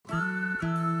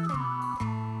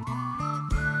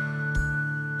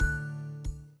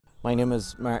My name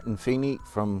is Martin Feeney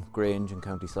from Grange in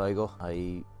County Sligo.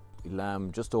 I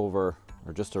lamb just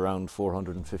around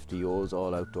 450 ewes,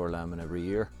 all outdoor lambing every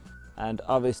year. And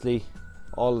obviously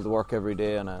all of the work every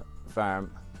day on a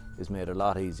farm is made a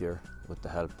lot easier with the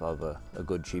help of a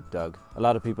good sheepdog. A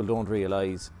lot of people don't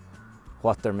realise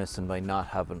what they're missing by not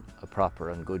having a proper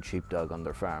and good sheepdog on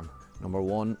their farm. Number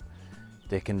one,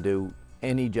 they can do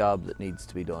any job that needs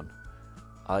to be done.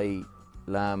 I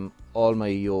lamb all my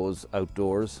ewes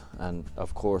outdoors, and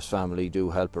of course family do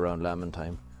help around lambing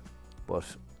time, but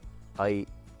I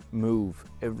move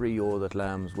every ewe that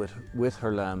lambs with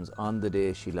her lambs on the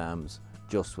day she lambs,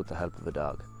 just with the help of a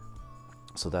dog.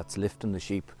 So that's lifting the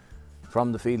sheep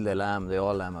from the field they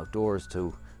all lamb outdoors,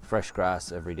 to fresh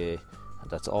grass every day, and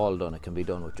that's all done. It can be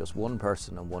done with just one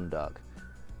person and one dog.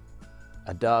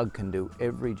 A dog can do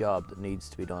every job that needs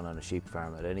to be done on a sheep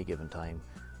farm at any given time,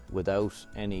 without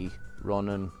any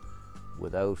running,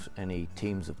 without any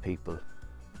teams of people.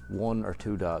 One or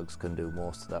two dogs can do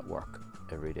most of that work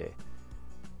every day.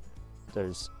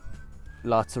 There's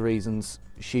lots of reasons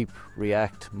sheep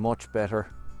react much better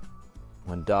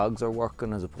when dogs are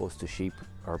working as opposed to sheep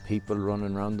or people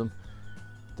running around them.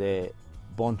 They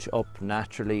bunch up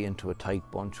naturally into a tight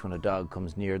bunch when a dog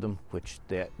comes near them, which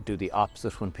they do the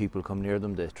opposite when people come near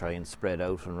them. They try and spread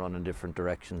out and run in different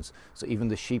directions. So even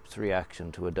the sheep's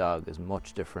reaction to a dog is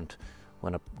much different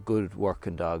when a good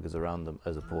working dog is around them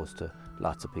as opposed to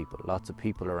lots of people. Lots of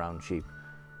people around sheep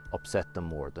upset them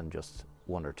more than just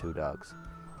one or two dogs.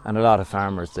 And a lot of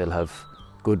farmers, they'll have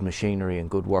good machinery and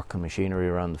good working machinery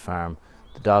around the farm.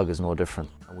 The dog is no different,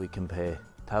 and we can pay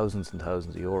thousands and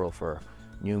thousands of euro for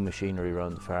new machinery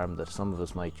around the farm that some of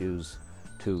us might use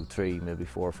 2, 3, maybe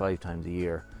 4 or 5 times a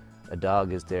year. A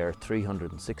dog is there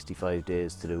 365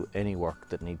 days to do any work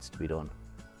that needs to be done,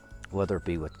 whether it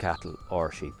be with cattle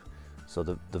or sheep. So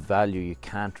the value, you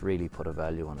can't really put a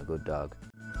value on a good dog.